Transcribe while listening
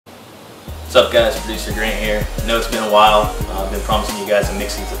What's up guys, Producer Grant here. I know it's been a while. I've been promising you guys a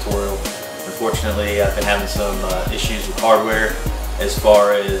mixing tutorial. Unfortunately, I've been having some issues with hardware as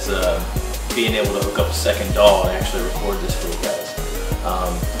far as being able to hook up a second DAW and actually record this for you guys.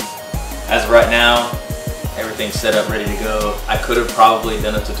 As of right now, everything's set up, ready to go. I could have probably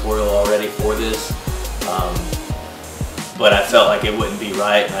done a tutorial already for this, but I felt like it wouldn't be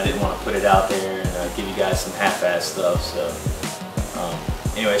right and I didn't want to put it out there and give you guys some half-ass stuff. So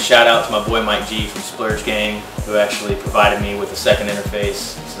anyway, shout out to my boy Mike G from Splurge Gang, who actually provided me with a second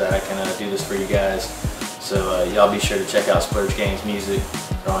interface so that I can do this for you guys. So y'all be sure to check out Splurge Gang's music.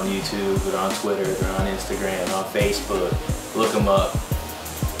 They're on YouTube, they're on Twitter, they're on Instagram, on Facebook. Look them up.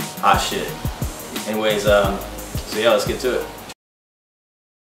 Hot shit. Anyways, so yeah, let's get to it.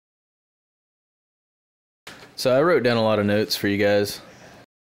 So I wrote down a lot of notes for you guys.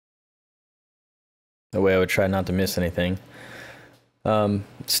 That way I would try not to miss anything.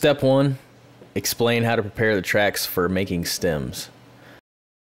 Step 1, explain how to prepare the tracks for making stems.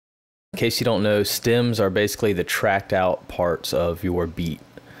 In case you don't know, stems are basically the tracked out parts of your beat.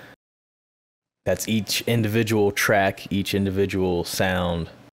 That's each individual track, each individual sound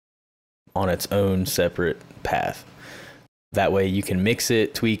on its own separate path. That way you can mix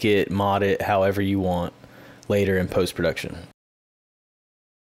it, tweak it, mod it, however you want later in post-production.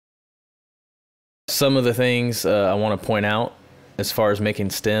 Some of the things I want to point out as far as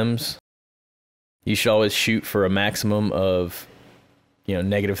making stems, you should always shoot for a maximum of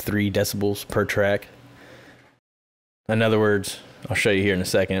 -3 decibels per track. In other words, I'll show you here in a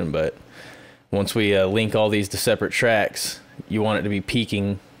second, but once we link all these to separate tracks, you want it to be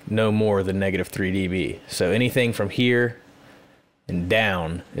peaking no more than -3 dB. So anything from here and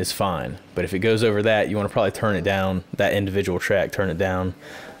down is fine, but if it goes over that, you want to probably turn it down, that individual track, turn it down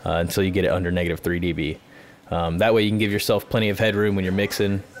until you get it under -3 dB. That way you can give yourself plenty of headroom when you're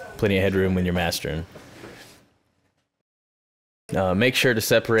mixing, plenty of headroom when you're mastering. Make sure to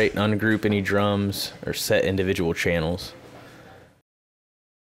separate and ungroup any drums or set individual channels.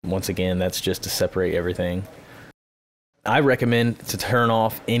 Once again, that's just to separate everything. I recommend to turn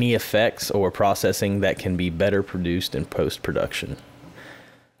off any effects or processing that can be better produced in post-production.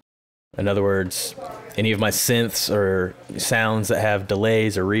 In other words, any of my synths or sounds that have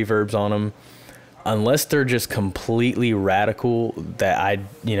delays or reverbs on them, unless they're just completely radical that I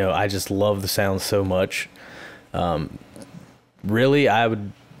just love the sound so much, really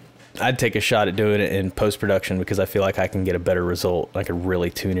I'd take a shot at doing it in post-production because I feel like I can get a better result. I can really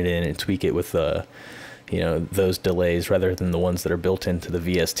tune it in and tweak it with those delays rather than the ones that are built into the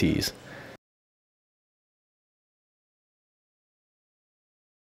VSTs.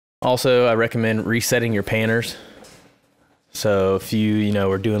 Also, I recommend resetting your panners. So if you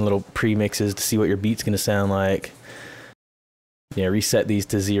are doing little pre-mixes to see what your beat's going to sound like, reset these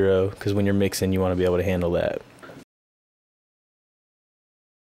to 0 because when you're mixing you want to be able to handle that.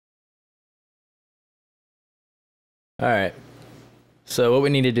 Alright, so what we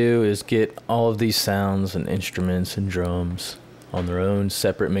need to do is get all of these sounds and instruments and drums on their own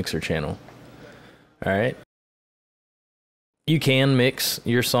separate mixer channel. Alright. You can mix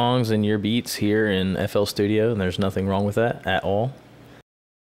your songs and your beats here in FL Studio, and there's nothing wrong with that at all.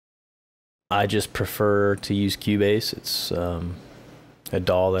 I just prefer to use Cubase. It's a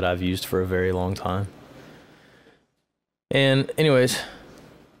DAW that I've used for a very long time. And anyways,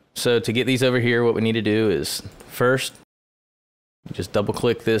 so to get these over here, what we need to do is first, just double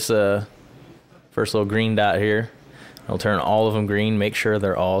click this first little green dot here. I'll turn all of them green, make sure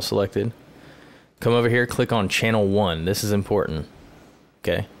they're all selected. Come over here, click on channel 1. This is important.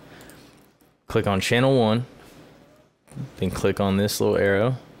 Okay. Click on channel 1, then click on this little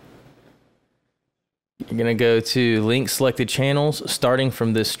arrow. You're gonna go to link selected channels starting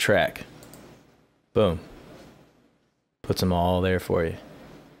from this track. Boom. Puts them all there for you.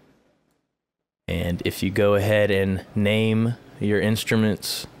 And if you go ahead and name your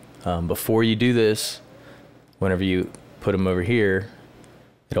instruments before you do this, whenever you put them over here,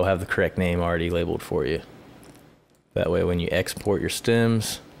 it'll have the correct name already labeled for you. That way when you export your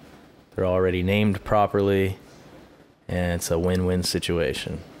stems, they're already named properly, and it's a win-win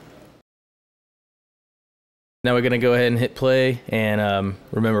situation. Now we're going to go ahead and hit play, and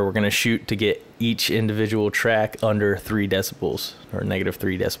remember we're going to shoot to get each individual track under 3 decibels, or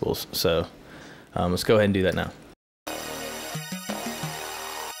 -3 decibels. So let's go ahead and do that now.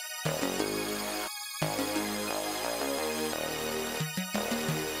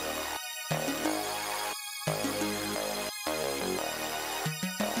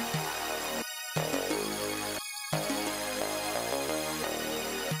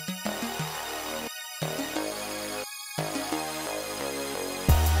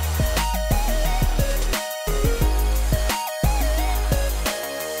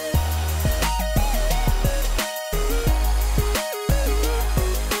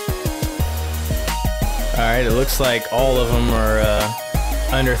 Alright, it looks like all of them are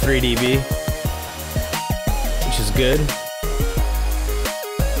under 3 dB, which is good.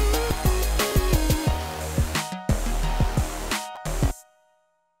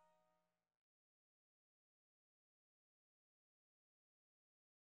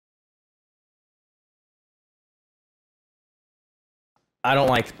 I don't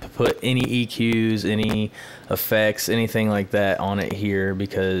like to put any EQs, any effects, anything like that on it here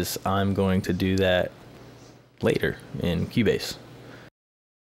because I'm going to do that later in Cubase.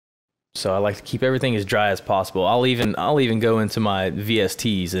 So I like to keep everything as dry as possible. I'll even go into my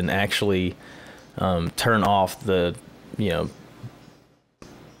VSTs and actually turn off the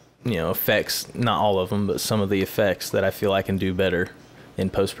effects, not all of them, but some of the effects that I feel I can do better in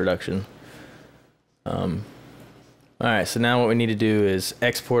post-production. Alright, so now what we need to do is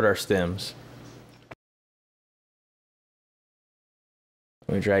export our stems.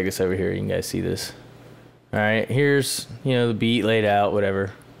 Let me drag this over here, you can guys see this. Alright, here's, the beat laid out,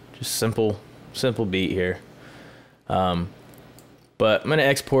 whatever. Just simple beat here. But I'm going to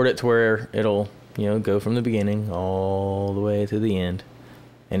export it to where it'll, go from the beginning all the way to the end.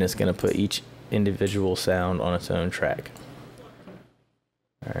 And it's going to put each individual sound on its own track.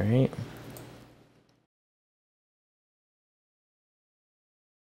 Alright.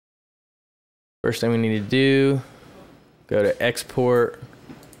 First thing we need to do, go to export,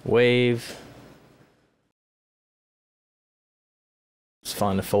 wave. Just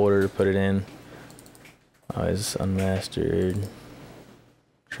find a folder to put it in. It's unmastered,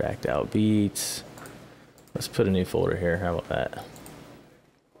 tracked out beats. Let's put a new folder here, how about that?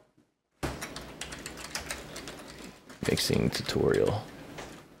 Mixing tutorial.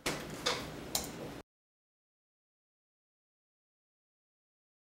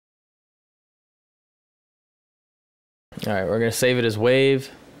 Alright, we're going to save it as WAV,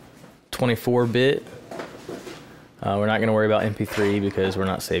 24-bit. We're not going to worry about MP3 because we're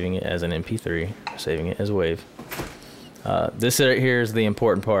not saving it as an MP3. We're saving it as WAV. This right here is the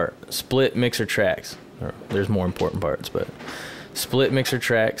important part. Split mixer tracks. There's more important parts, but split mixer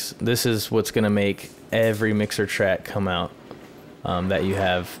tracks. This is what's going to make every mixer track come out that you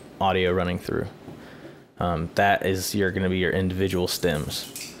have audio running through. That is going to be your individual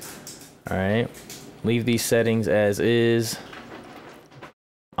stems. Alright. Leave these settings as is.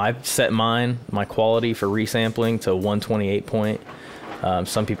 I've set my quality for resampling to 128 point.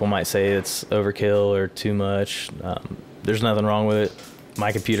 Some people might say it's overkill or too much. There's nothing wrong with it.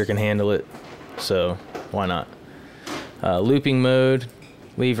 My computer can handle it, so why not? Looping mode,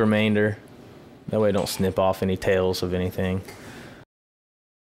 leave remainder. That way I don't snip off any tails of anything.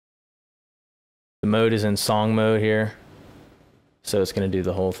 The mode is in song mode here, so it's going to do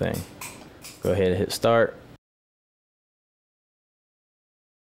the whole thing. Go ahead and hit start.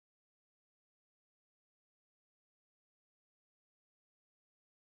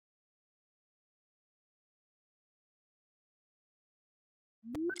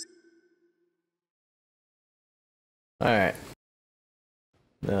 All right.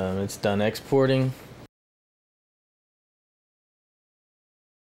 It's done exporting.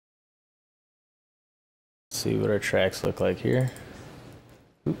 Let's see what our tracks look like here.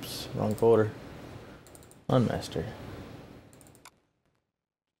 Oops, wrong folder. Unmaster.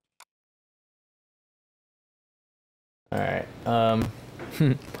 Alright,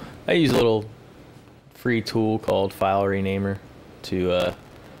 I use a little free tool called File Renamer to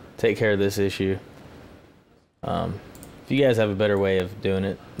take care of this issue. If you guys have a better way of doing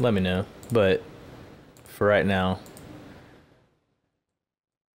it, let me know. But for right now,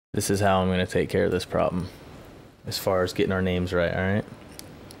 this is how I'm going to take care of this problem as far as getting our names right, alright?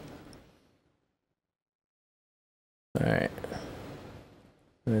 Alright,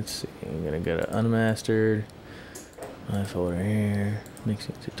 let's see, I'm gonna go to unmastered, my folder here,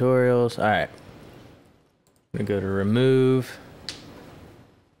 mixing tutorials. Alright, I'm gonna go to remove.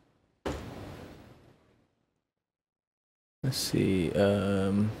 Let's see,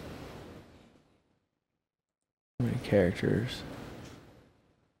 how many characters?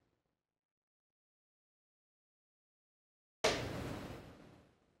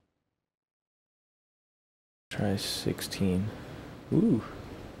 Try 16. Ooh,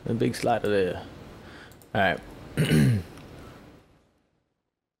 a big slider there. Alright.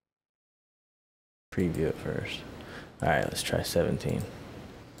 Preview it first. Alright, let's try 17.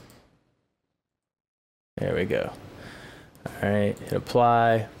 There we go. Alright, hit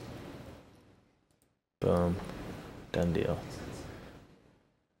apply. Boom. Done deal.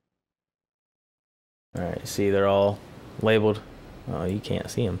 Alright, see they're all labeled. Oh, you can't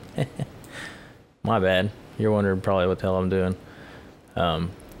see them. My bad. You're wondering probably what the hell I'm doing.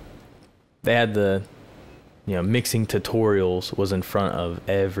 They had the mixing tutorials was in front of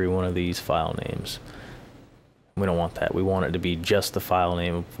every one of these file names. We don't want that. We want it to be just the file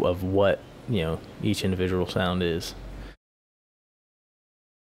name of what, each individual sound is.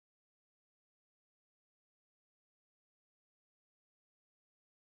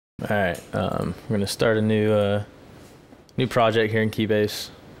 All right, we're gonna start a new project here in Cubase.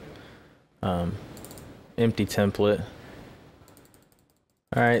 Empty template.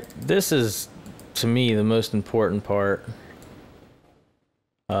 All right, this is, to me, the most important part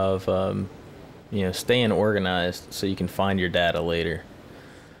of staying organized so you can find your data later.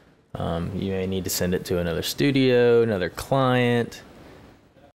 You may need to send it to another studio, another client.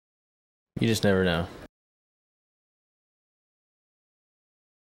 You just never know.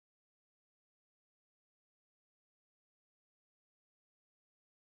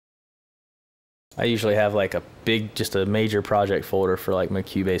 I usually have like just a major project folder for like my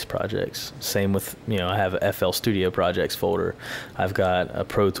Cubase projects. Same with, I have a FL Studio projects folder. I've got a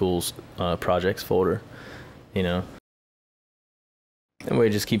Pro Tools projects folder, And we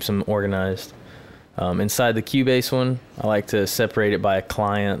just keeps them organized. Inside the Cubase one, I like to separate it by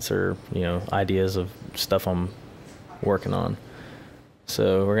clients or, ideas of stuff I'm working on.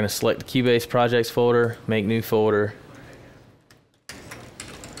 So we're gonna select the Cubase projects folder, make new folder,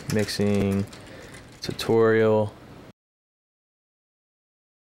 mixing, tutorial.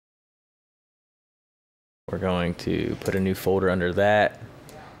 We're going to put a new folder under that.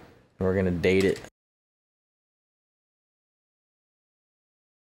 And we're going to date it.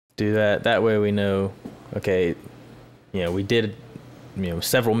 Do that. That way we know, okay, we did,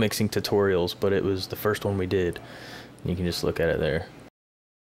 several mixing tutorials, but it was the first one we did. You can just look at it there.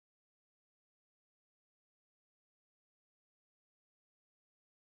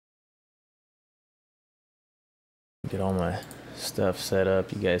 Get all my stuff set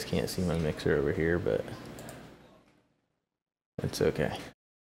up. You guys can't see my mixer over here, but it's okay.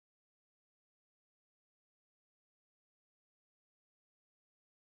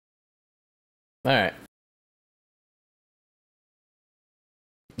 All right.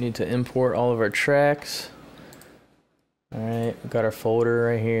 Need to import all of our tracks. All right, we've got our folder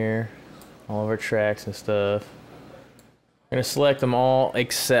right here, all of our tracks and stuff. We're gonna select them all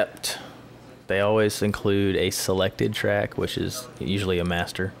except they always include a selected track, which is usually a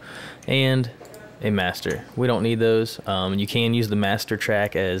master, and a master. We don't need those. You can use the master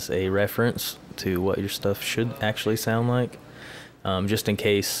track as a reference to what your stuff should actually sound like, just in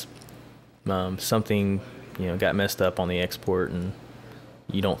case something got messed up on the export and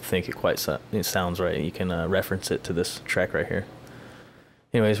you don't think it sounds right. You can reference it to this track right here.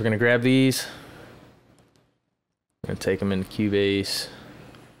 Anyways, we're gonna grab these. We're gonna take them into Cubase.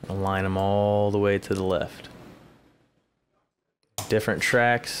 Align them all the way to the left. Different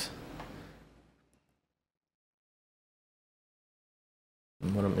tracks.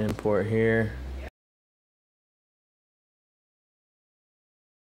 I'm gonna import here.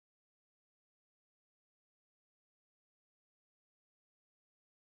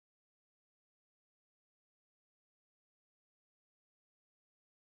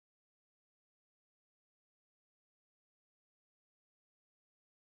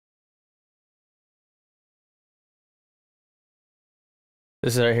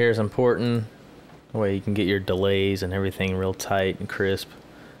 This right here is important. That way you can get your delays and everything real tight and crisp.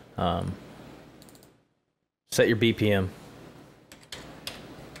 Set your BPM.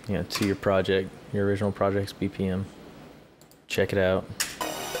 To your project, your original project's BPM. Check it out.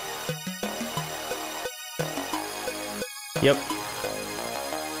 Yep.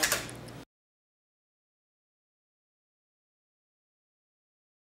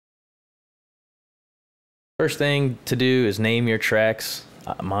 First thing to do is name your tracks.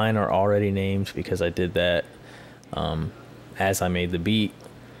 Mine are already named because I did that as I made the beat.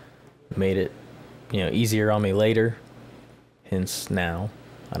 Made it, easier on me later. Hence now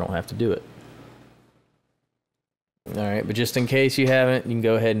I don't have to do it. All right, but just in case you haven't, you can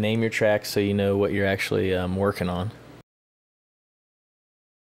go ahead and name your tracks so you know what you're actually working on.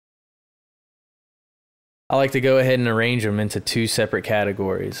 I like to go ahead and arrange them into two separate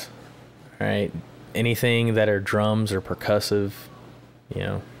categories. All right, anything that are drums or percussive,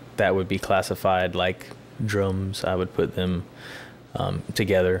 that would be classified like drums. I would put them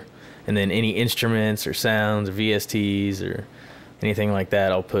together. And then any instruments or sounds or VSTs or anything like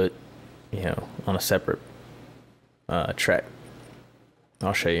that, I'll put, on a separate track.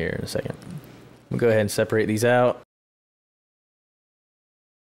 I'll show you here in a second. We'll go ahead and separate these out.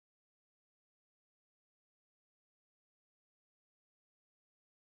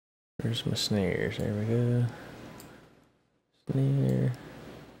 Where's my snares? There we go.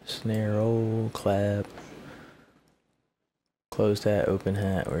 Snare, roll, clap. Closed hat, open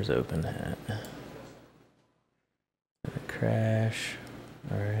hat. Where's open hat? Crash.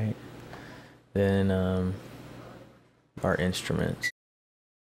 All right. Then our instruments.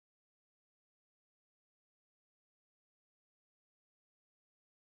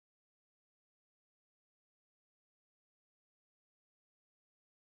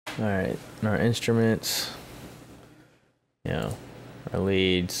 All right, and our instruments, you know, our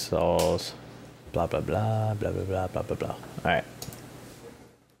leads, saws, blah blah blah, blah blah blah, blah blah blah. All right.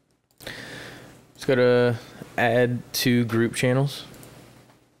 Let's go to add 2 group channels.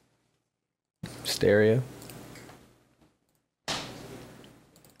 Stereo.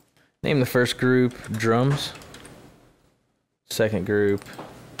 Name the first group drums. Second group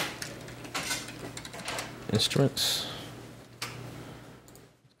instruments.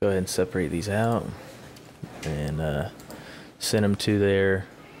 Go ahead and separate these out and send them to their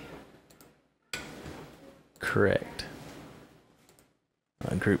correct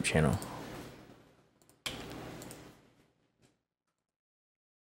group channel.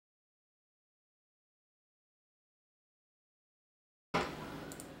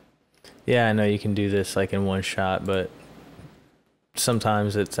 Yeah, I know you can do this like in one shot, but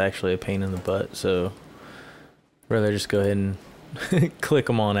sometimes it's actually a pain in the butt, so rather just go ahead and click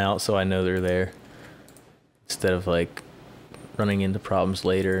them on out so I know they're there, instead of like running into problems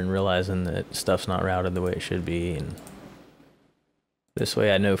later and realizing that stuff's not routed the way it should be. And this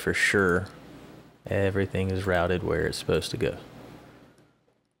way I know for sure everything is routed where it's supposed to go.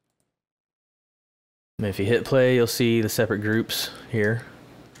 And if you hit play, you'll see the separate groups here.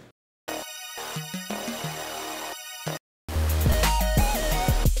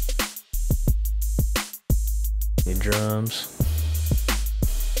 Your drums,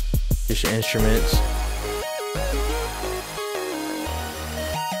 just your instruments.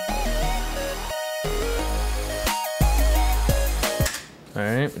 All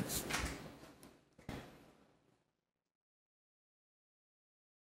right.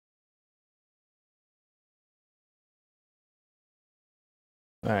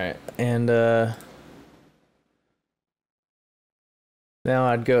 All right, and now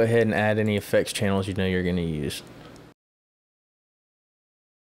I'd go ahead and add any effects channels you know you're going to use.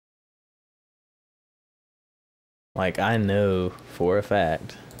 Like, I know for a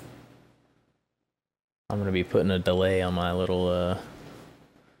fact I'm going to be putting a delay on my little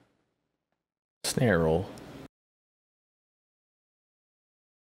snare roll.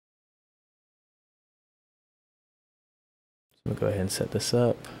 So I'm going to go ahead and set this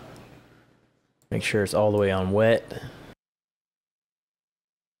up. Make sure it's all the way on wet.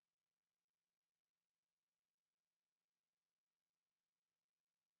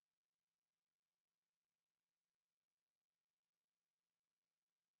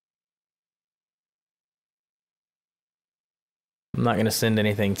 I'm not going to send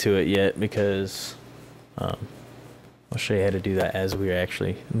anything to it yet because I'll show you how to do that as we're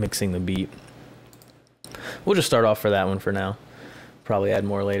actually mixing the beat. We'll just start off for that one for now. Probably add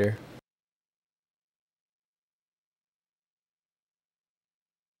more later.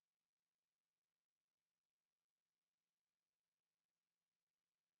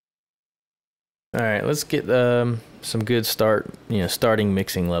 All right, let's get some good starting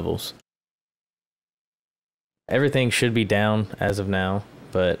mixing levels. Everything should be down as of now,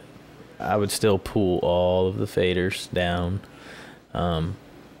 but I would still pull all of the faders down,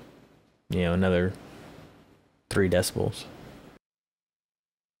 another 3 decibels.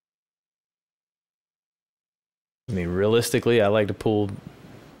 I mean, realistically, I like to pull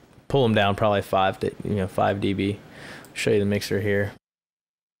them down probably 5 dB. Show you the mixer here.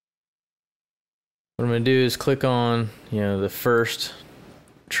 What I'm gonna do is click on, the first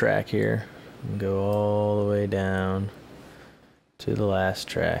track here and go all the way down to the last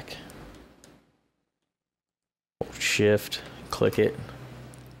track. Hold Shift, click it.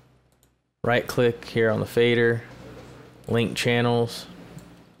 Right click here on the fader, link channels,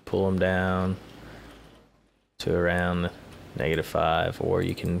 pull them down to around -5, or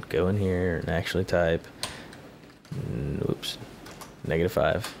you can go in here and actually type, -5,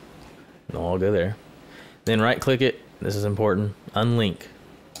 and they'll all go there. Then right click it, this is important, unlink.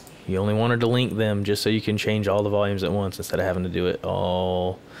 You only wanted to link them just so you can change all the volumes at once instead of having to do it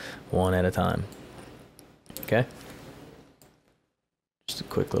all one at a time. Okay? Just a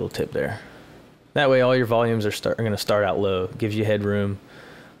quick little tip there. That way all your volumes are going to start out low. Gives you headroom.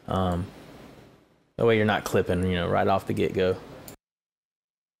 That way you're not clipping, right off the get-go.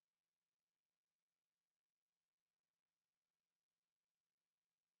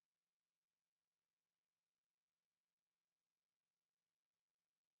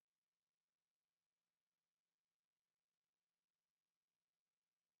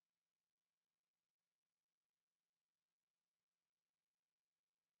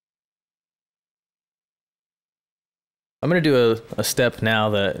 I'm gonna do a step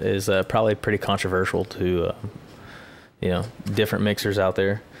now that is probably pretty controversial to you know, different mixers out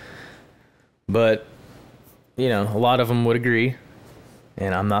there, but you know, a lot of them would agree.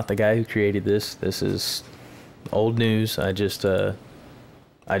 And I'm not the guy who created this. This is old news. I just know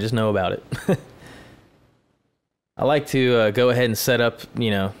about it. I like to go ahead and set up,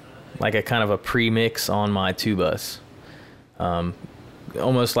 you know, like a kind of a pre-mix on my 2-bus.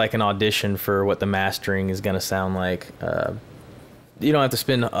 Almost like an audition for what the mastering is going to sound like. You don't have to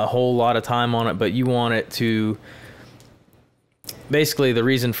spend a whole lot of time on it, but you want it to... Basically, the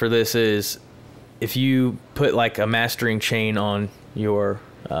reason for this is if you put like a mastering chain on your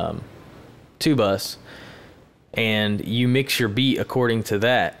 2-bus and you mix your beat according to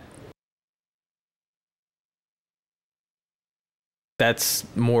that, that's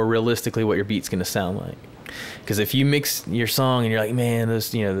more realistically what your beat's going to sound like. Because if you mix your song and you're like, man,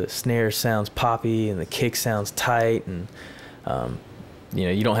 this, you know, the snare sounds poppy and the kick sounds tight, and you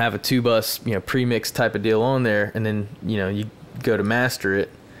know, you don't have a 2-bus, you know, pre-mix type of deal on there, and then, you know, you go to master it,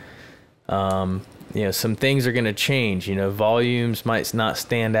 you know, some things are going to change. You know, volumes might not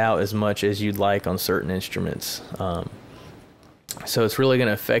stand out as much as you'd like on certain instruments. So it's really going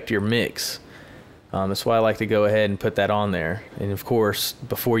to affect your mix. That's why I like to go ahead and put that on there. And of course,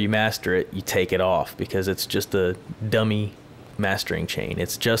 before you master it, you take it off, because it's just a dummy mastering chain.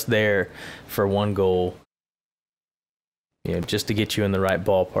 It's just there for one goal, you know, just to get you in the right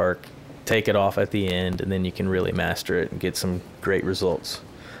ballpark. Take it off at the end, and then you can really master it and get some great results.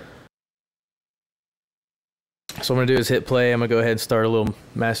 So what I'm gonna do is hit play. I'm gonna go ahead and start a little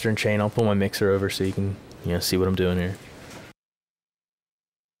mastering chain. I'll pull my mixer over so you can, you know, see what I'm doing here.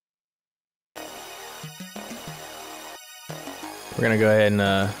 We're gonna go ahead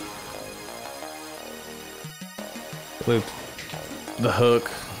and loop the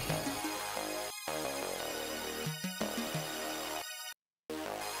hook.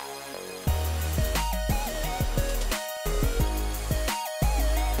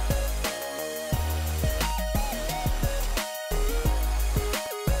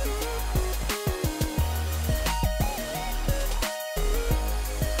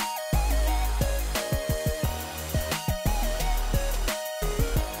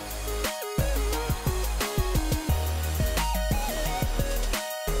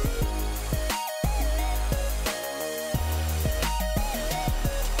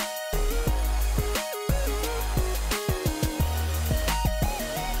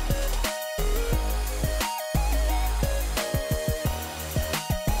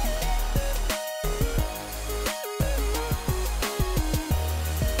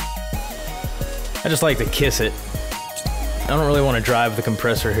 I just like to kiss it. I don't really want to drive the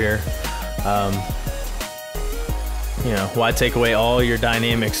compressor here. You know, why take away all your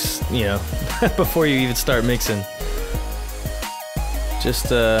dynamics, you know, before you even start mixing? Just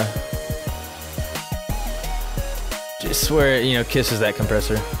where it, you know, kisses that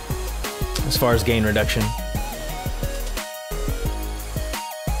compressor as far as gain reduction.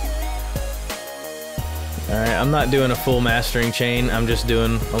 Alright, I'm not doing a full mastering chain. I'm just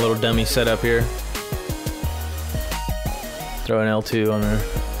doing a little dummy setup here. Throw an L2 on there.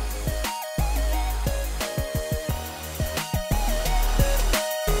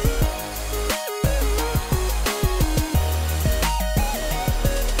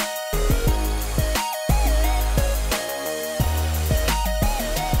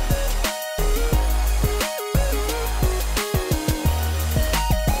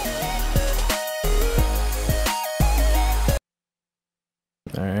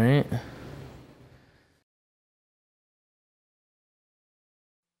 Alright.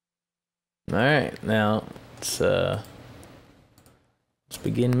 Alright, now let's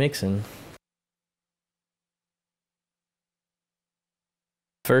begin mixing.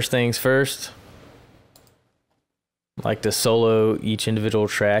 First things first, I like to solo each individual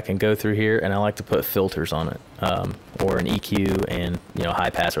track and go through here, and I like to put filters on it, or an EQ and, you know, high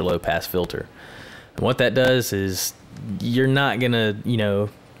pass or low pass filter. And what that does is you're not gonna, you know,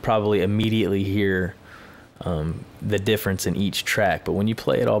 probably immediately hear the difference in each track, but when you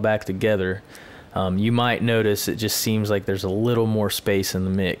play it all back together, you might notice it just seems like there's a little more space in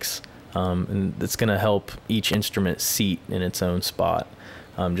the mix, and it's going to help each instrument seat in its own spot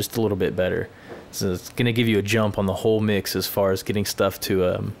just a little bit better. So it's going to give you a jump on the whole mix as far as getting stuff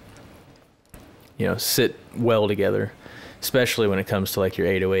to you know, sit well together, especially when it comes to like your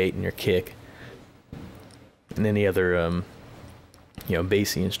 808 and your kick and any other you know,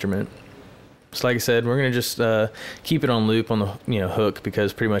 bassy instrument. So like I said, we're gonna just keep it on loop on the, you know, hook,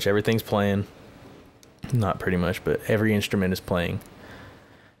 because pretty much everything's playing. Not pretty much, but every instrument is playing.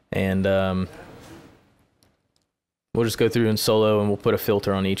 And We'll just go through in solo and we'll put a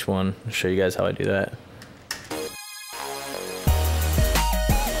filter on each one. I'll show you guys how I do that.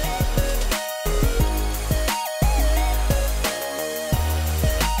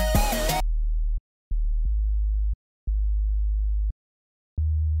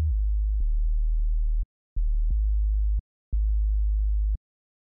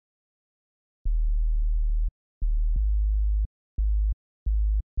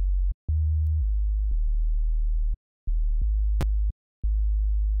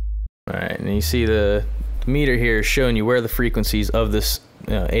 Alright, and you see the meter here is showing you where the frequencies of this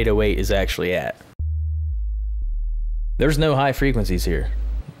 808 is actually at. There's no high frequencies here.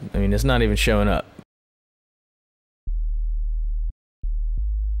 I mean, it's not even showing up.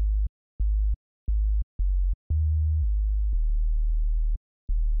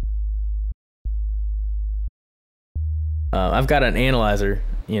 I've got an analyzer,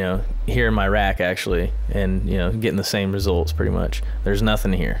 here in my rack actually, and getting the same results pretty much. There's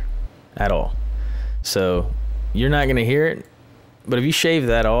nothing here at all. So you're not gonna hear it, but if you shave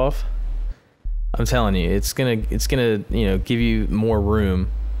that off, I'm telling you, it's gonna give you more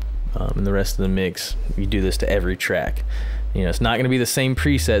room in the rest of the mix. You do this to every track. It's not gonna be the same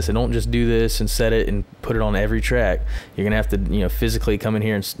presets, so don't just do this and set it and put it on every track. You're gonna have to physically come in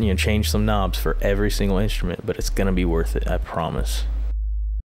here and change some knobs for every single instrument, but it's gonna be worth it, I promise.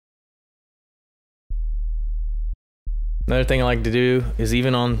 Another thing I like to do is,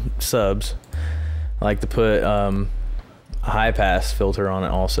 even on subs, I like to put a high pass filter on it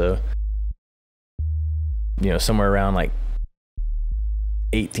also. Somewhere around like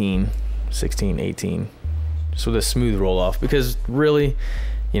 18, 16, 18. Just with a smooth roll off, because really,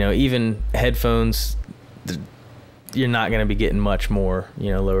 even headphones, you're not going to be getting much more,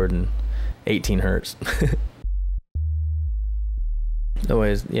 lower than 18 hertz.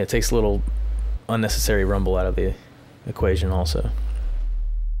 Otherwise, it takes a little unnecessary rumble out of the equation also.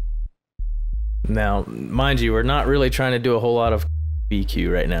 Now, mind you, we're not really trying to do a whole lot of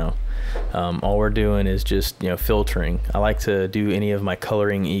EQ right now. All we're doing is just filtering. I like to do any of my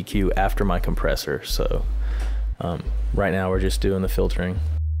coloring EQ after my compressor, so right now we're just doing the filtering.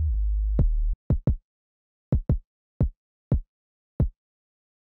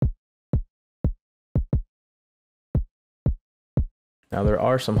 Now there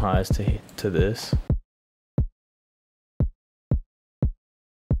are some highs to this.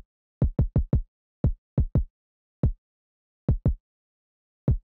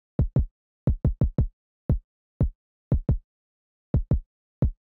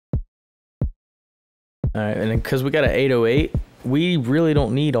 All right, and because we got an 808, we really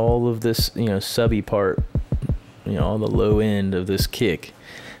don't need all of this, subby part, all the low end of this kick.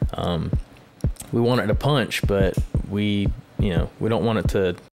 We want it to punch, but we don't want it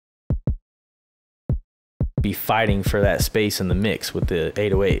to be fighting for that space in the mix with the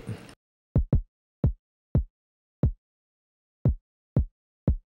 808.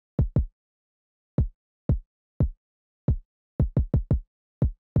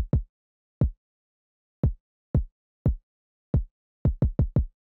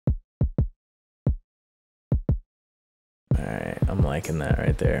 Alright, I'm liking that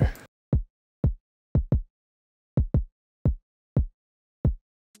right there.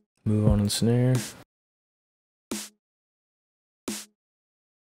 Move on to the snare.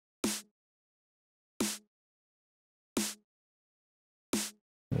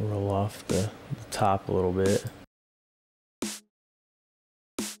 Roll off the top a little bit.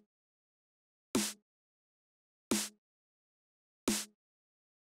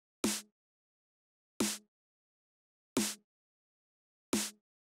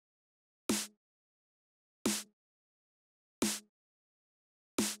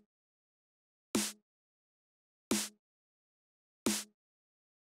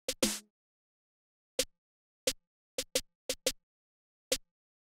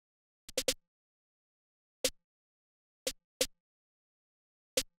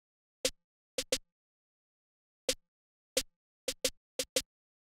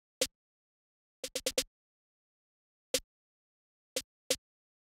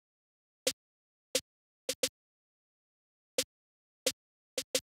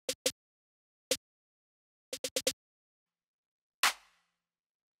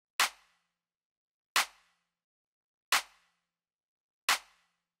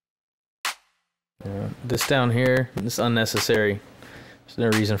 This down here, it's unnecessary. There's no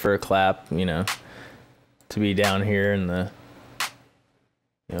reason for a clap, to be down here in the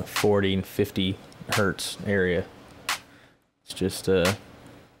 40 and 50 hertz area. It's just there's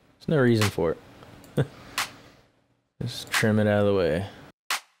no reason for it. Just trim it out of the way.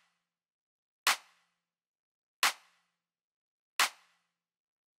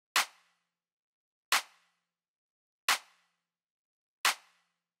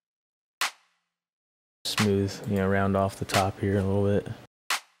 smooth, you know, round off the top here a little bit.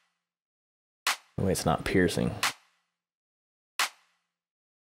 That way it's not piercing.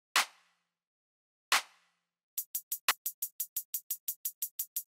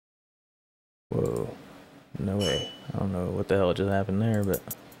 Whoa, no way. I don't know what the hell just happened there, but...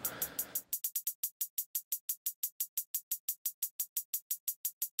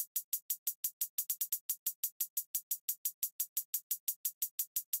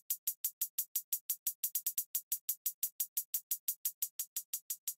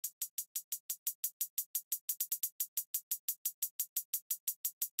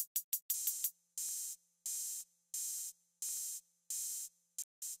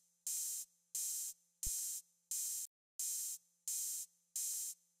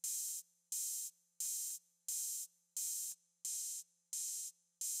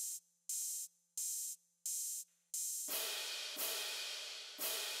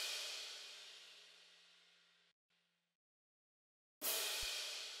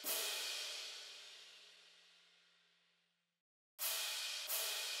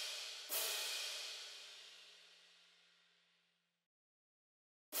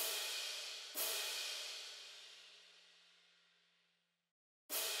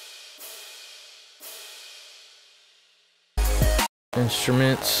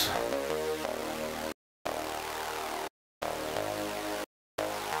 Instruments.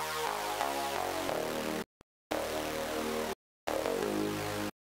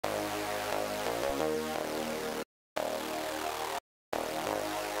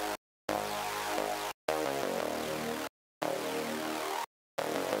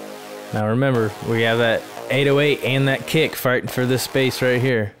 Now remember, we have that 808 and that kick fighting for this space right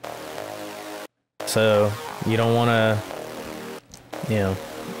here. So you don't want to, you know,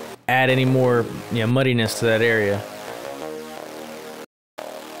 add any more, you know, muddiness to that area.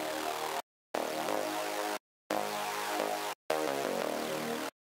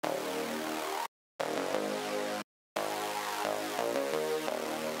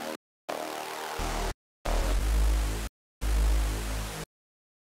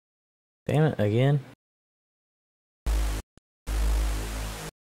 Damn it, again.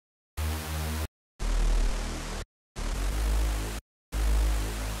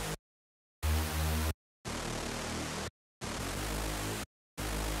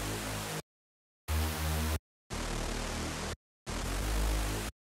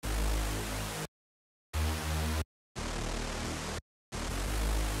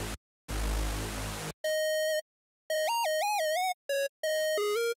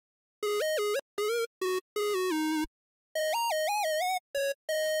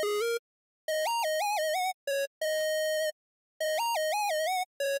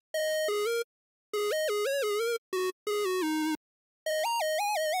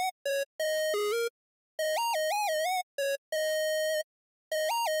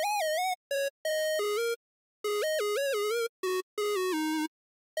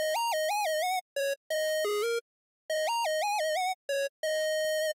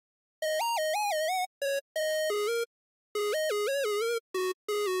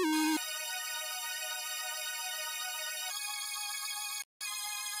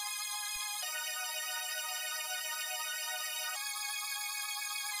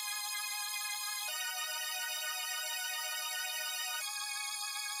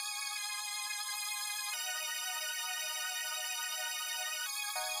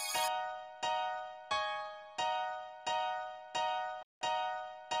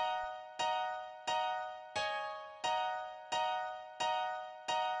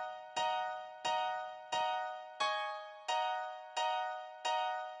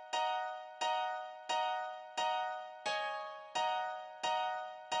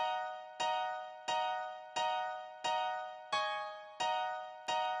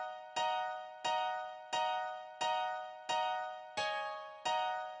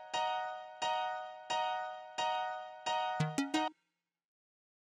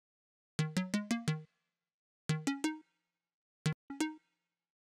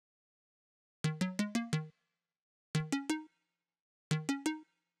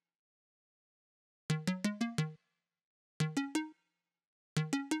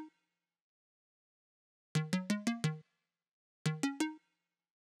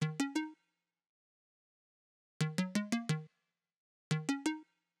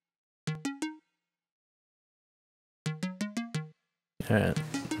 All right,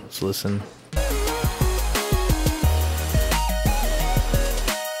 let's listen.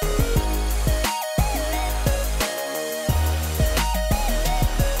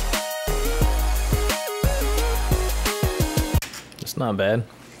 It's not bad.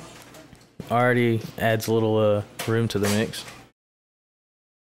 Already adds a little room to the mix.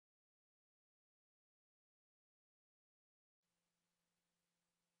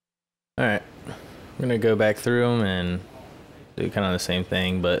 Alright, I'm gonna go back through them and do kind of the same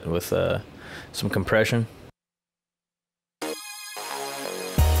thing, but with some compression.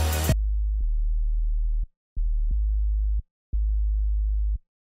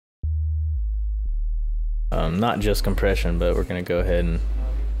 Not just compression, but we're gonna go ahead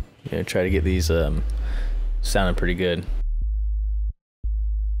and try to get these sounding pretty good.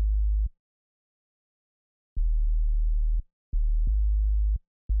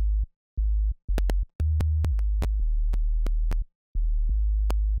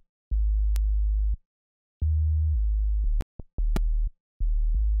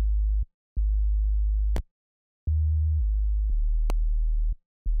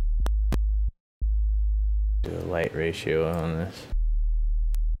 Do a light ratio on this.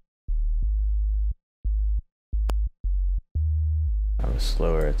 Have a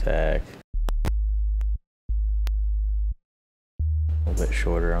slower attack. A little bit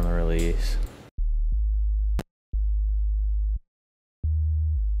shorter on the release.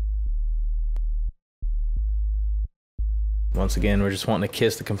 Once again, we're just wanting to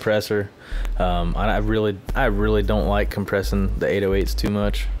kiss the compressor. I really don't like compressing the 808s too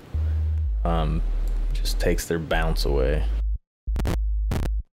much. Just takes their bounce away.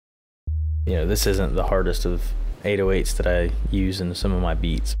 This isn't the hardest of 808s that I use in some of my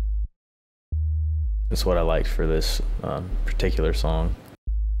beats. That's what I liked for this particular song.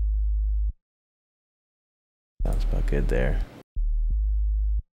 Sounds about good there.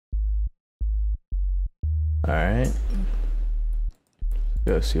 Alright.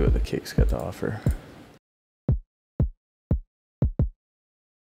 Go see what the kick's got to offer.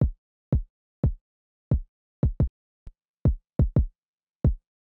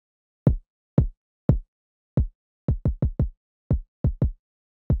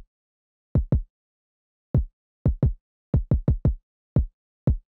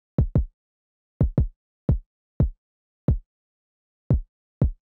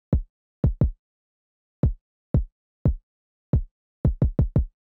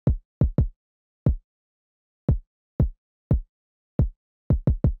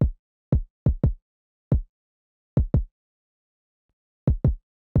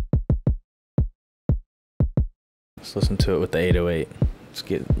 Let's listen to it with the 808.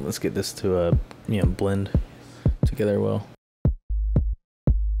 Let's get this to a blend together well.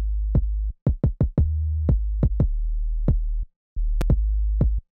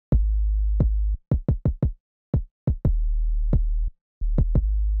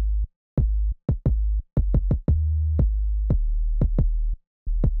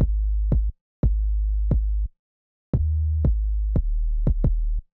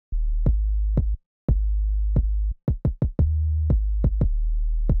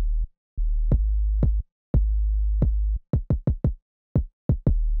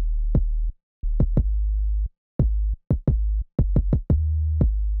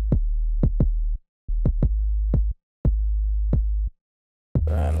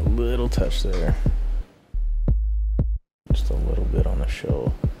 Add a little touch there. Just a little bit on the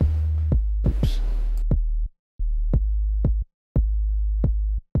show. Oops.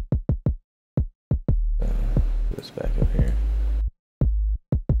 Put this back up here.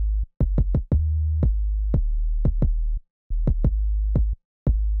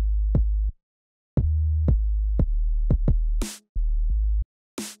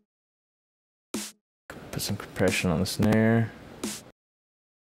 Put some compression on the snare.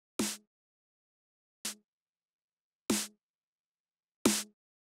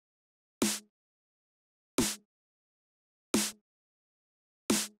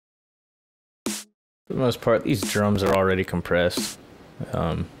 For the most part, these drums are already compressed.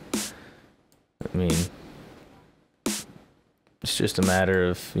 I mean, it's just a matter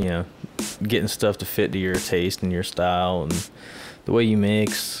of, getting stuff to fit to your taste and your style and the way you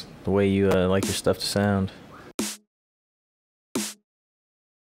mix, the way you like your stuff to sound.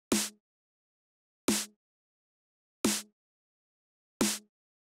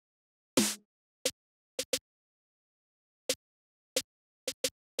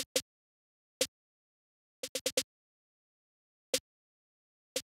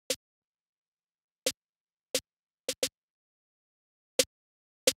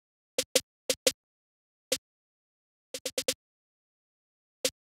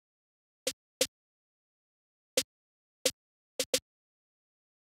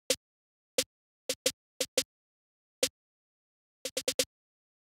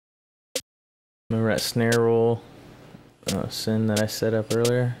 Remember that snare roll send that I set up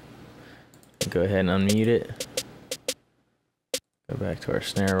earlier? Go ahead and unmute it. Go back to our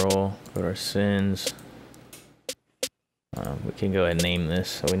snare roll, go to our sends. We can go ahead and name this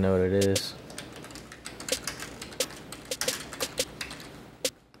so we know what it is.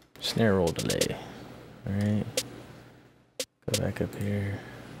 Snare roll delay. Alright. Go back up here.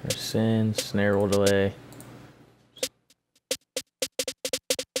 Our sends, snare roll delay.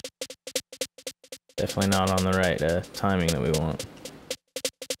 Definitely not on the right timing that we want.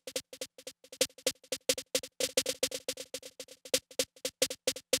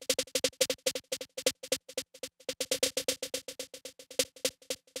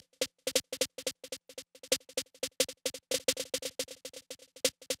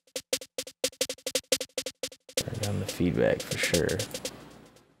 Turn down the feedback for sure.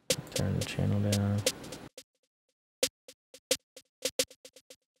 Turn the channel down.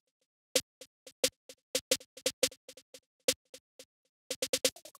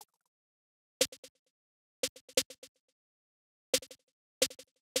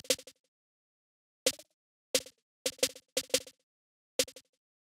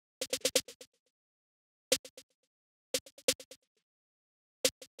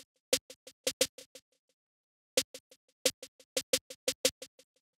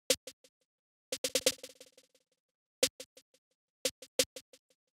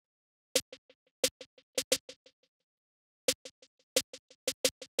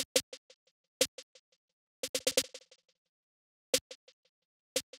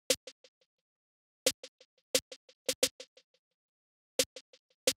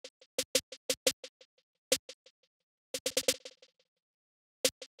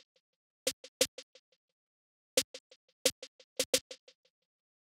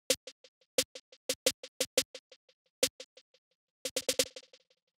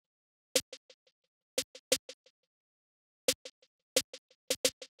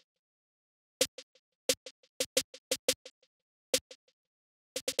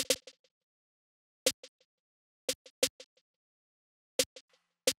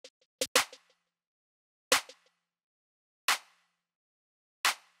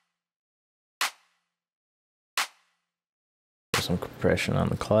 Some compression on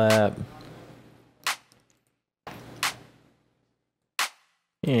the clap.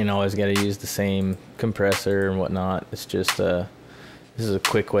 You ain't always got to use the same compressor and whatnot. It's just this is a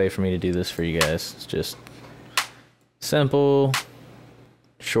quick way for me to do this for you guys. It's just simple,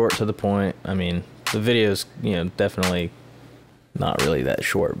 short to the point. I mean, the video's, you know, definitely not really that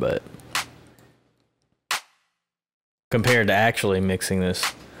short, but compared to actually mixing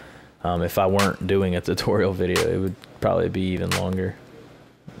this, if I weren't doing a tutorial video, it would probably be even longer.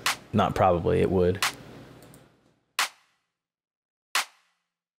 Not probably, it would.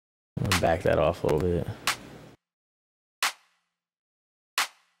 I'm gonna back that off a little bit.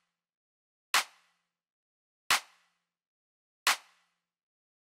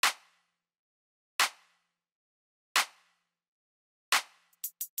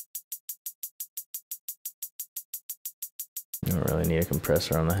 I don't really need a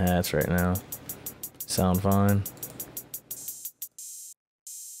compressor on the hats right now. Sound fine.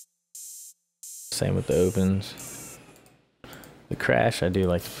 Same with the opens. The crash I do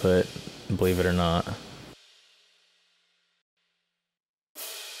like to put, believe it or not.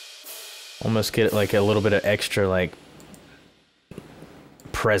 Almost get like a little bit of extra like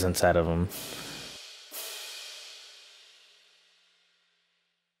presence out of them.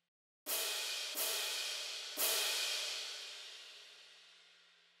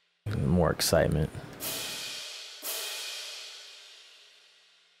 More excitement.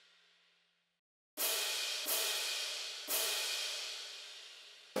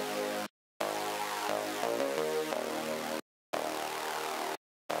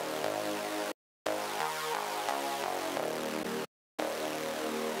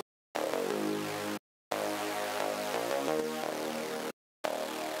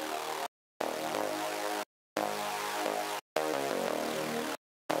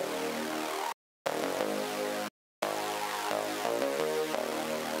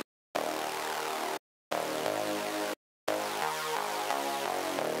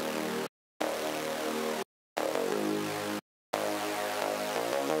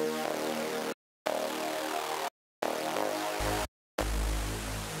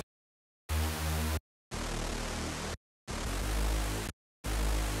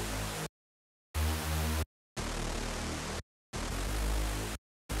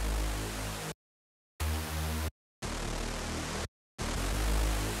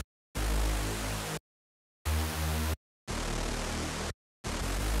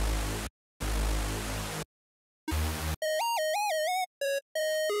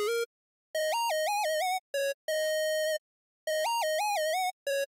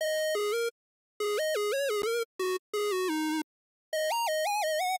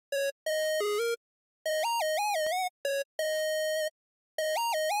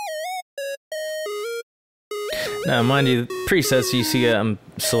 Now, mind you, the presets you see I'm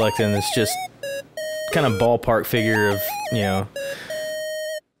selecting is just kind of ballpark figure of, you know,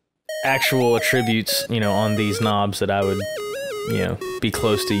 actual attributes, you know, on these knobs that I would, you know, be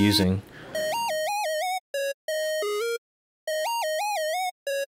close to using.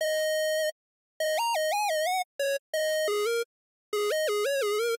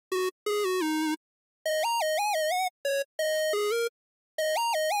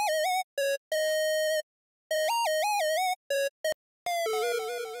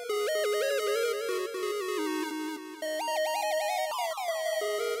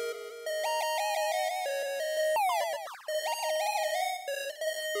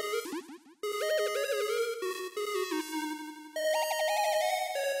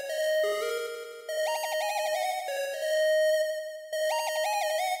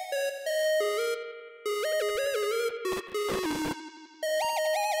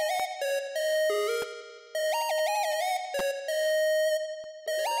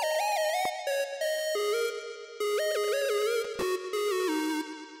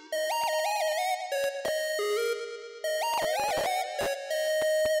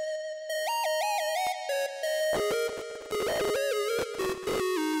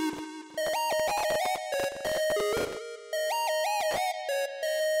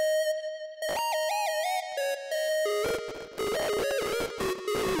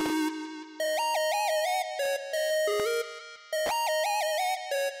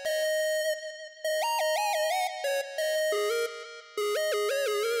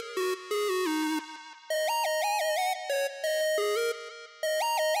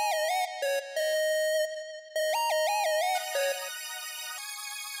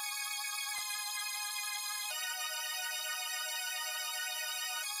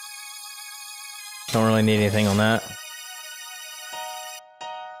 Don't really need anything on that.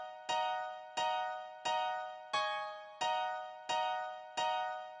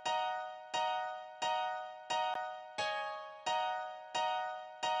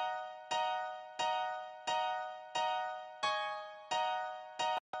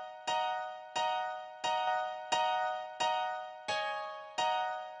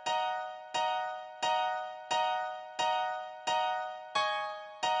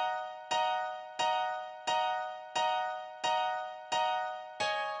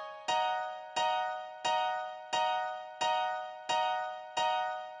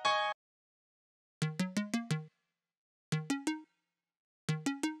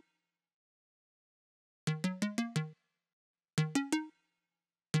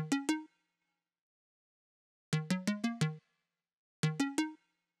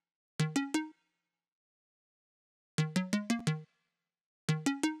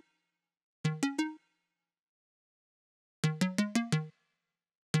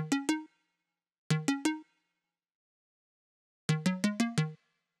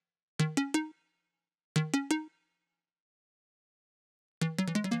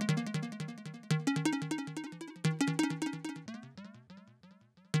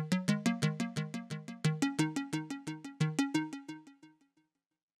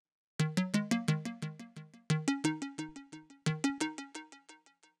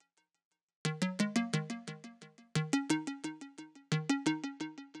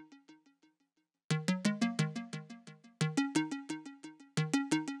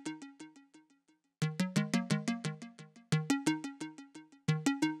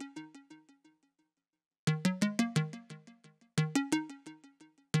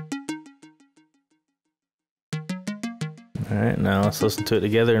 Alright, now let's listen to it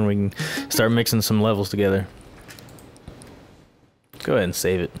together and we can start mixing some levels together. Go ahead and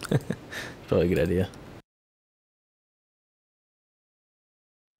save it. Probably a good idea.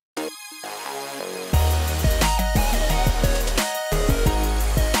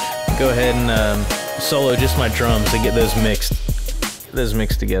 Go ahead and solo just my drums to get those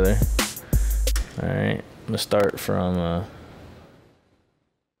mixed together. Alright, I'm gonna start from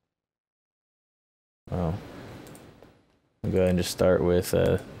well, I'll go ahead and just start with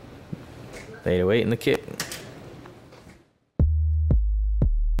the 808 and the kick.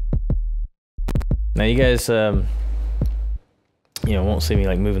 Now you guys, you know, won't see me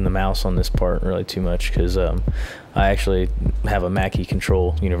like moving the mouse on this part really too much because I actually have a Mackie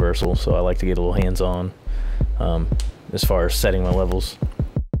control universal, so I like to get a little hands-on as far as setting my levels.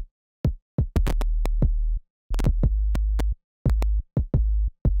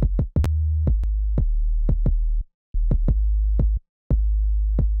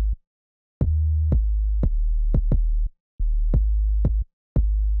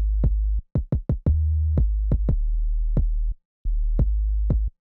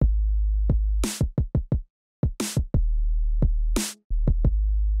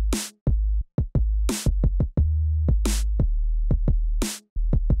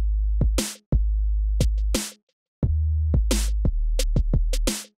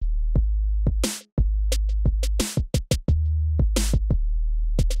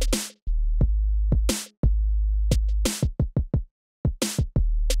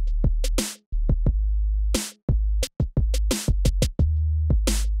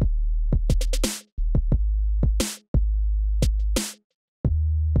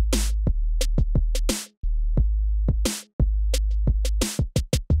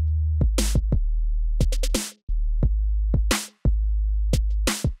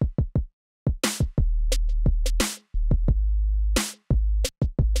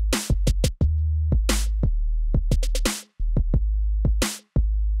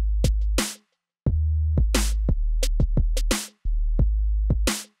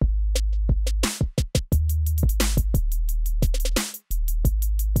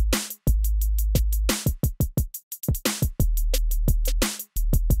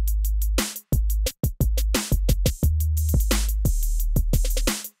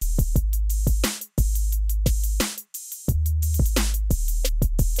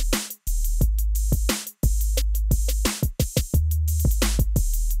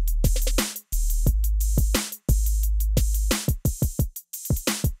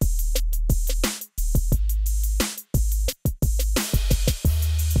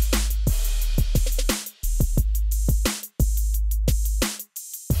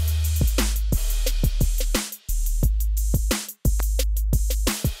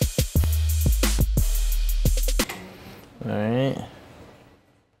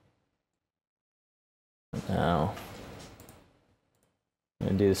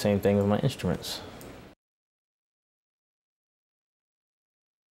 do the same thing with my instruments.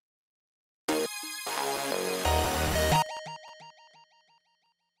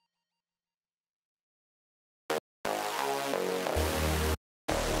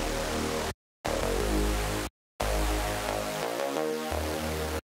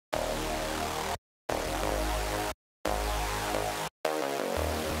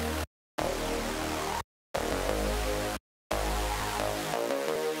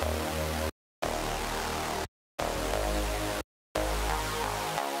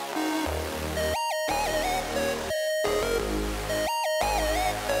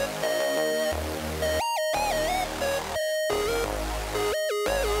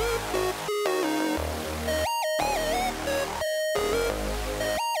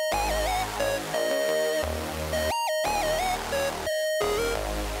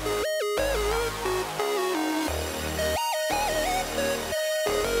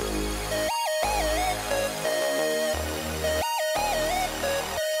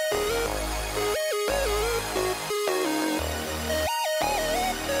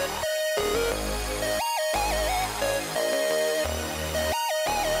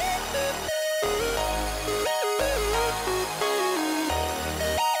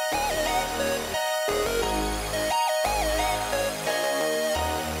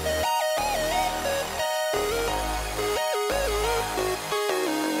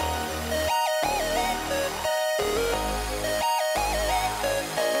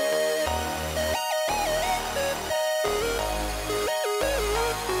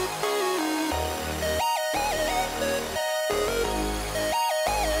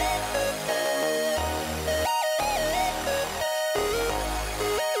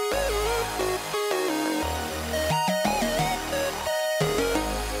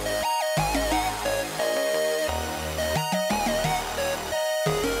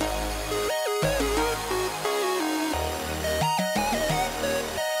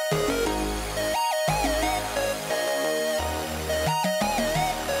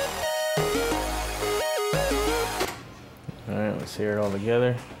 Alright, let's hear it all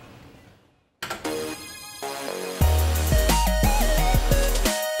together. I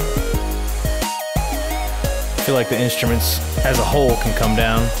feel like the instruments as a whole can come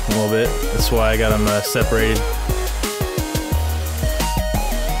down a little bit. That's why I got them separated.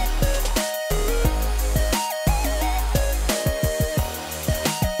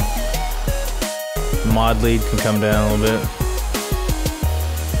 Mod lead can come down a little bit.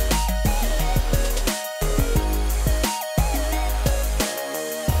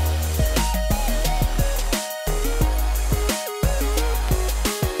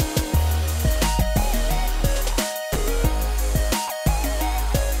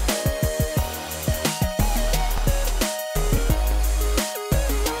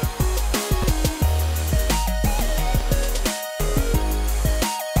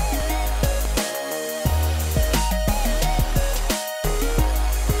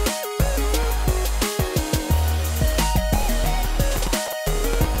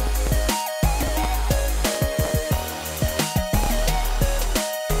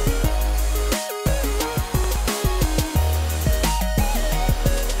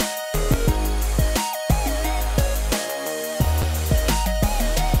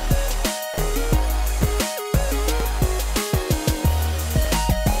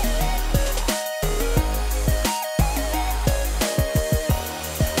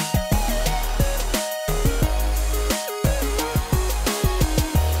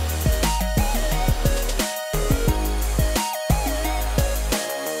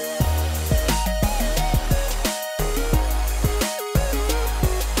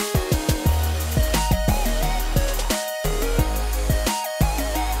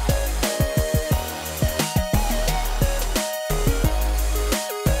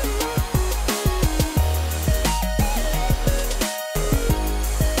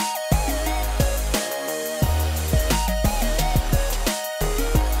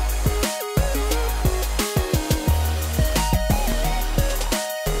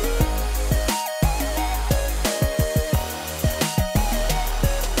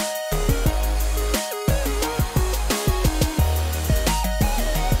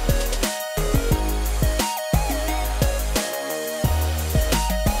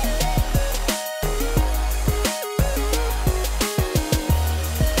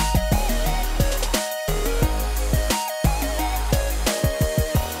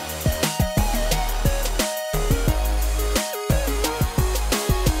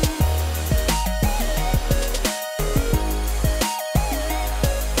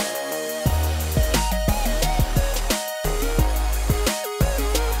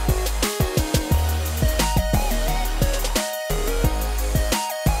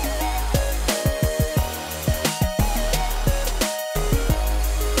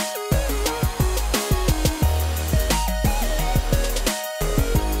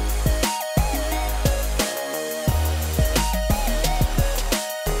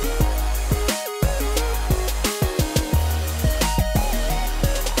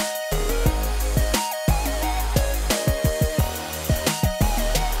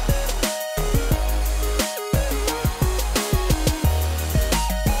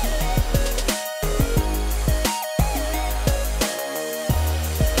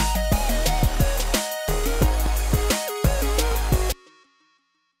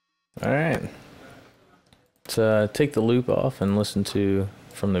 take the loop off and listen to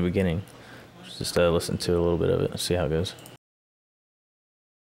from the beginning. Just listen to a little bit of it and see how it goes.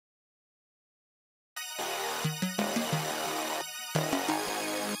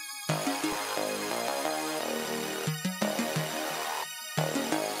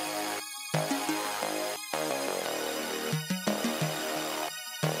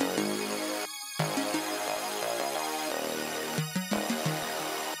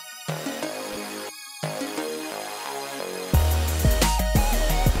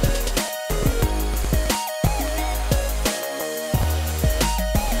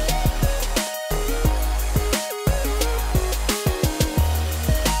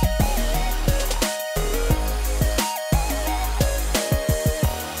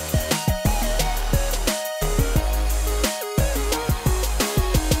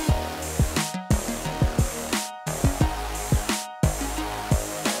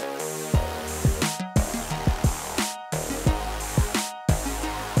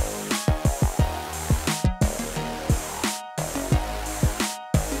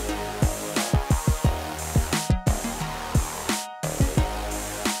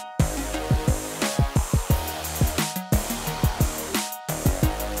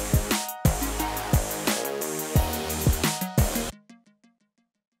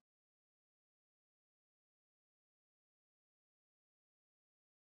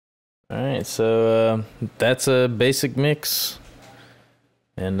 Alright, so that's a basic mix,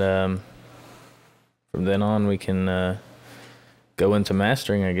 and from then on we can go into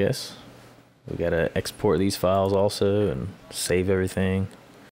mastering, I guess. We gotta export these files also and save everything.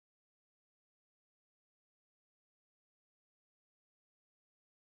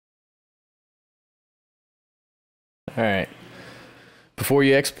 Alright, before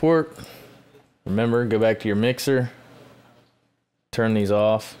you export, remember, go back to your mixer. Turn these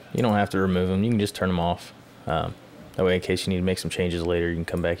off. You don't have to remove them. You can just turn them off. That way, in case you need to make some changes later, you can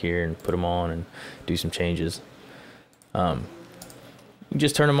come back here and put them on and do some changes. You can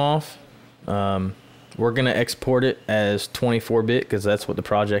just turn them off. We're going to export it as 24-bit because that's what the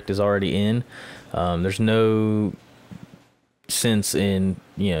project is already in. There's no sense in,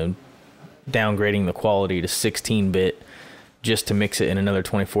 downgrading the quality to 16-bit just to mix it in another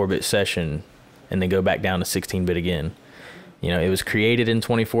 24-bit session and then go back down to 16-bit again. It was created in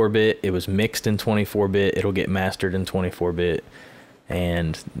 24-bit, it was mixed in 24-bit, it'll get mastered in 24-bit,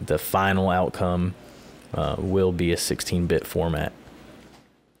 and the final outcome will be a 16-bit format.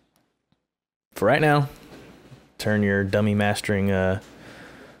 For right now, turn your dummy mastering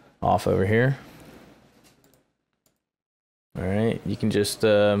off over here. Alright, you can just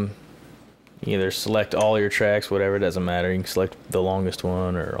either select all your tracks, whatever, it doesn't matter. You can select the longest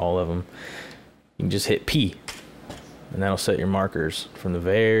one or all of them. You can just hit P. And that'll set your markers from the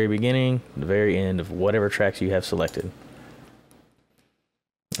very beginning to the very end of whatever tracks you have selected.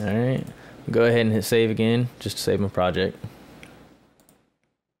 Alright, go ahead and hit save again, just to save my project.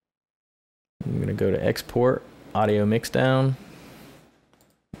 I'm going to go to export, audio mixdown.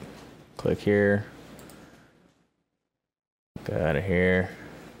 Click here. Go out of here.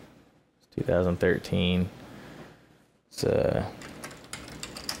 It's 2013. It's a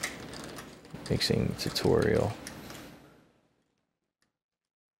mixing tutorial.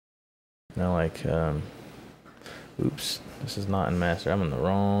 Now, oops, this is not in master. I'm in the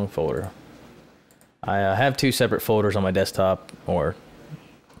wrong folder. I have two separate folders on my desktop, or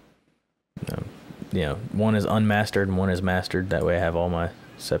one is unmastered and one is mastered. That way I have all my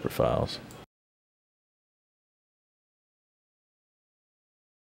separate files.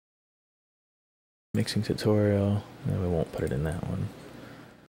 Mixing tutorial, and we won't put it in that one.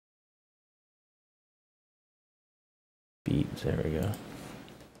 Beats, there we go.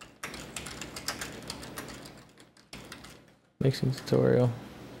 Mixing tutorial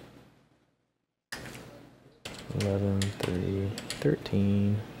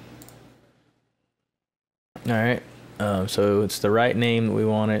 11.3.13. Alright, so it's the right name that we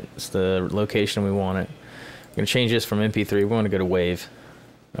want it, it's the location we want it. I'm going to change this from MP3, we want to go to WAV.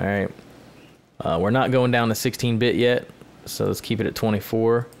 Alright, we're not going down to 16-bit yet, so let's keep it at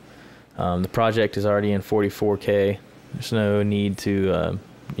 24. The project is already in 44K. There's no need to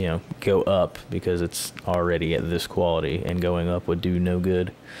go up because it's already at this quality, and going up would do no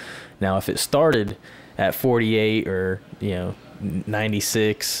good. Now, if it started at 48 or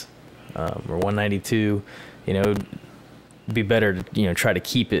 96 or 192, it'd be better to try to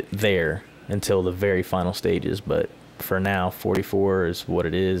keep it there until the very final stages. But for now, 44 is what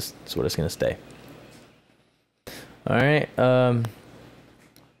it is. It's what it's going to stay. All right.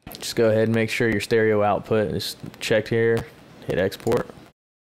 Just go ahead and make sure your stereo output is checked here. Hit export.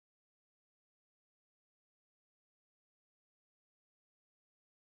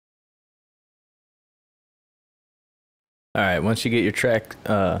 All right, once you get your track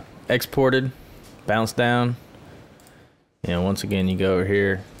exported, bounce down, you know, once again, you go over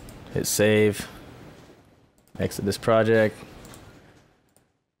here, hit save, exit this project,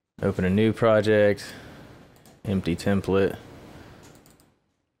 open a new project, empty template.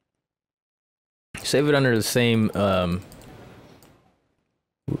 Save it under the same, the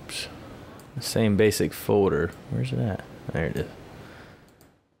same basic folder. Where's it at? There it is.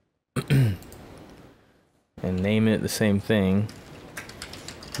 And name it the same thing.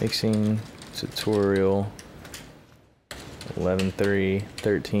 Mixing tutorial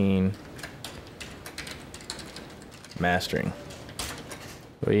 11.3.13 mastering.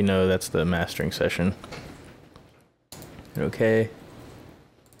 Well, you know that's the mastering session. Okay.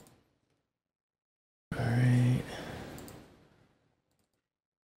 All right.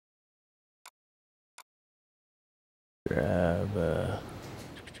 Grab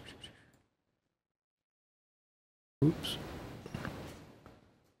oops.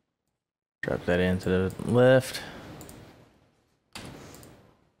 Drop that into the left.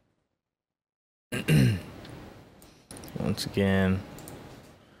 Once again,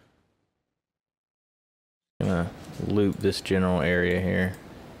 gonna loop this general area here,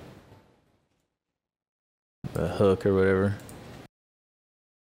 the hook or whatever.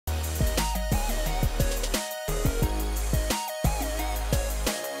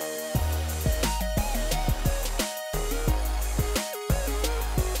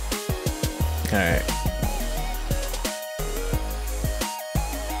 All right.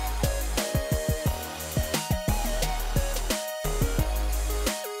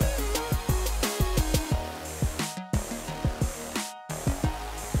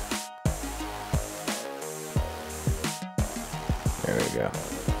 There we go.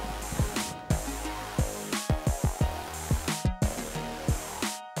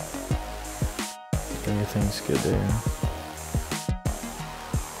 Everything's good there.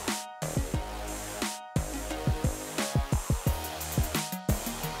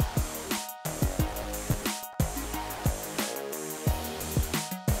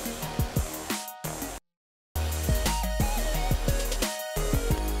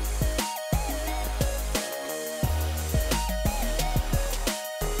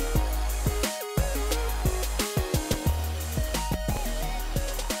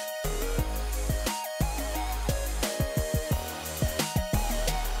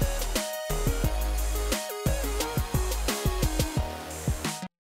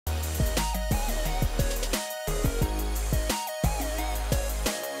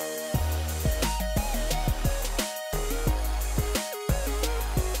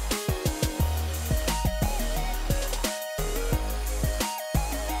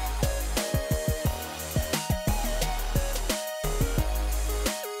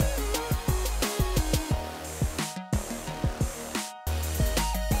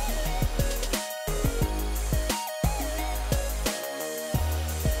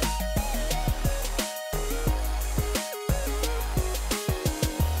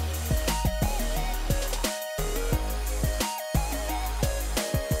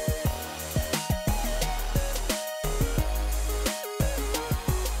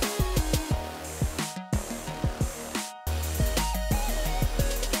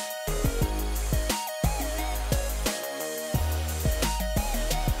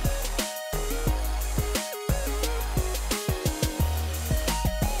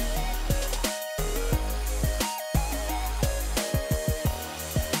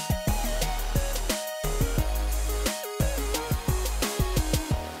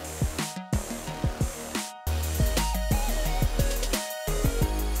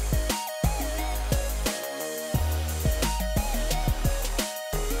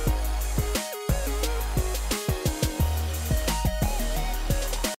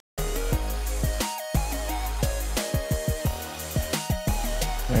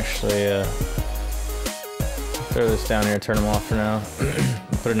 Actually, throw this down here, turn them off for now.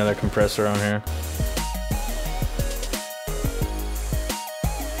 Put another compressor on here.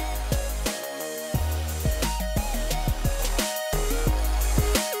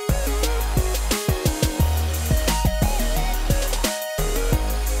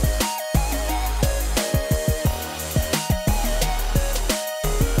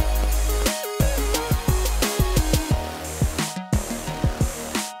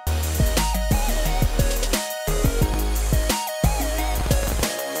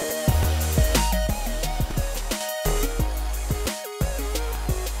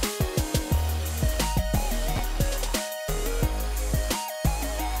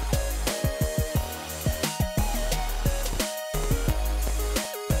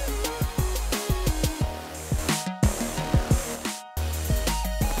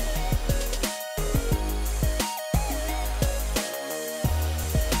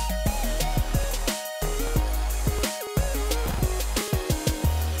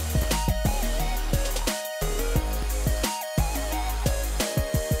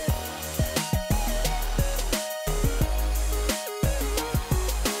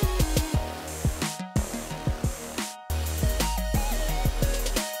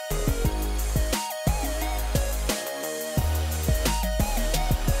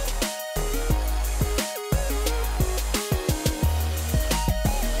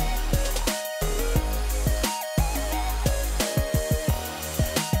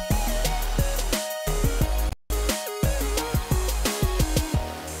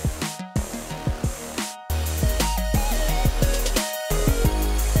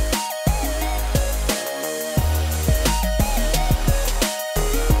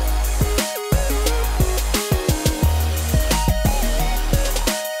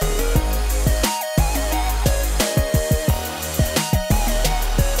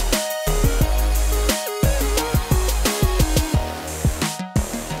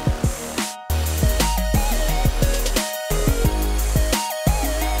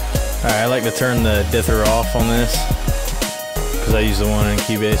 I like to turn the dither off on this because I use the one in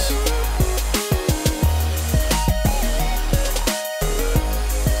Cubase.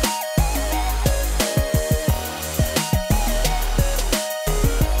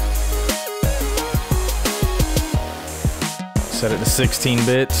 Set it to 16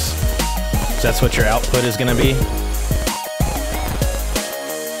 bits. That's what your output is going to be.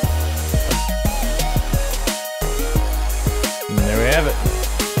 And there we have it.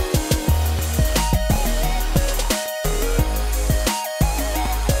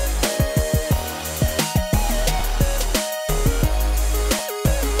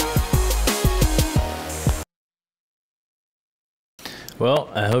 Well,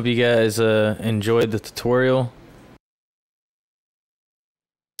 I hope you guys enjoyed the tutorial.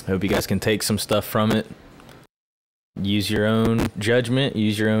 I hope you guys can take some stuff from it. Use your own judgment,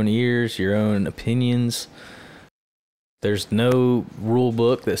 use your own ears, your own opinions. There's no rule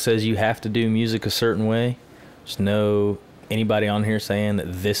book that says you have to do music a certain way. There's no anybody on here saying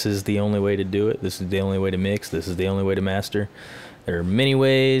that this is the only way to do it. This is the only way to mix. This is the only way to master. There are many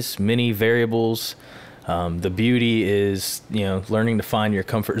ways, many variables. The beauty is, you know, learning to find your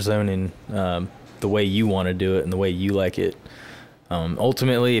comfort zone in the way you want to do it and the way you like it.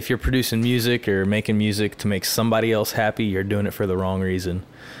 Ultimately, if you're producing music or making music to make somebody else happy, you're doing it for the wrong reason.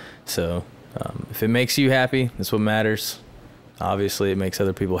 So if it makes you happy, that's what matters. Obviously, it makes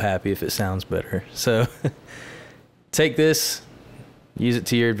other people happy if it sounds better. So take this, use it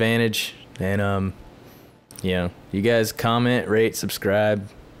to your advantage, and you know, you guys comment, rate, subscribe,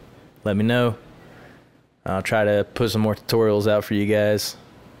 let me know. I'll try to put some more tutorials out for you guys.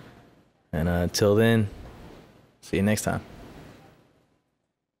 And until then, see you next time.